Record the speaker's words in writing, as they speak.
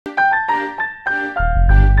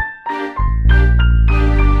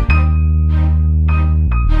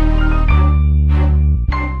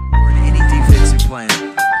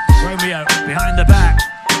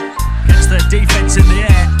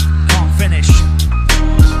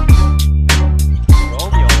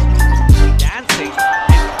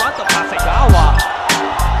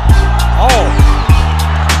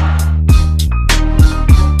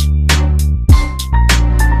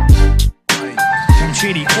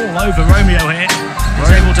all over Romeo here. He's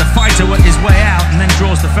able to fight his way out and then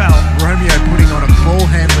draws the foul. Romeo putting on a ball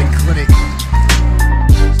handling clinic.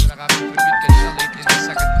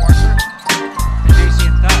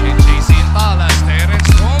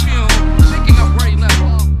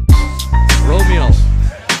 Romeo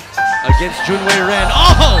against Junwei Ren.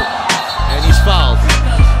 Oh! And he's fouled.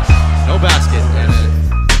 No basket.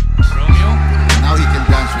 Romeo. Now he can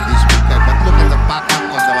dance with this big guy, but look at the backup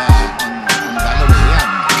on Galloway.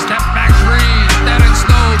 Yeah. Step back three. Terrence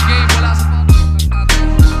game.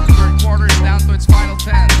 Third quarter is down to its final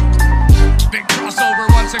 10. Big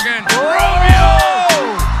crossover once again. Romeo!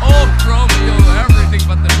 Oh, Romeo. Everything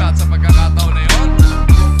but the shots sa pagkakataon na yun.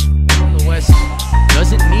 The West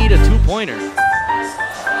doesn't need a two-pointer.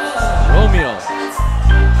 Romeo.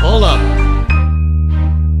 Pull up.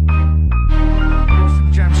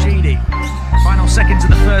 Jamshidi. Final seconds of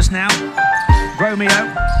the first now. Romeo.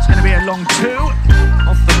 It's going to be a long two.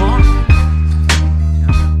 Off the mark.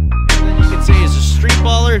 You can say he's a street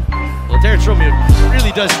baller. Well, Terrence Romeo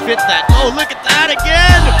really does fit that. Oh, look at that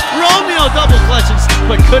again! Romeo double clutches,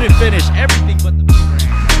 but couldn't finish everything but the...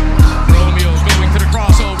 Romeo going to the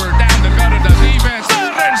crossover, down the gut of the defense.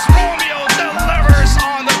 Terrence Romeo delivers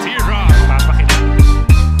on the teardrop.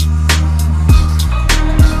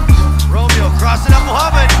 Romeo crossing up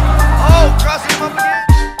Muhammad. Oh, crossing him up again.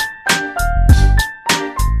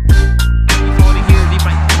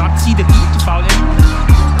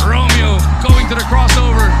 Romeo going to the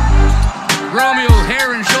crossover. Romeo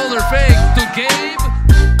hair and shoulder fake to Gabe.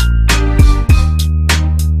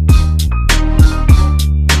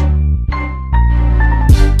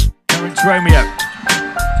 Terrence Romeo.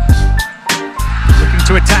 Looking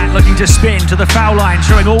to attack, looking to spin to the foul line,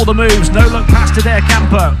 showing all the moves. No look pass to their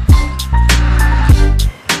Campo.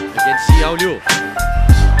 Against Xiao Liu.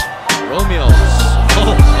 Romeo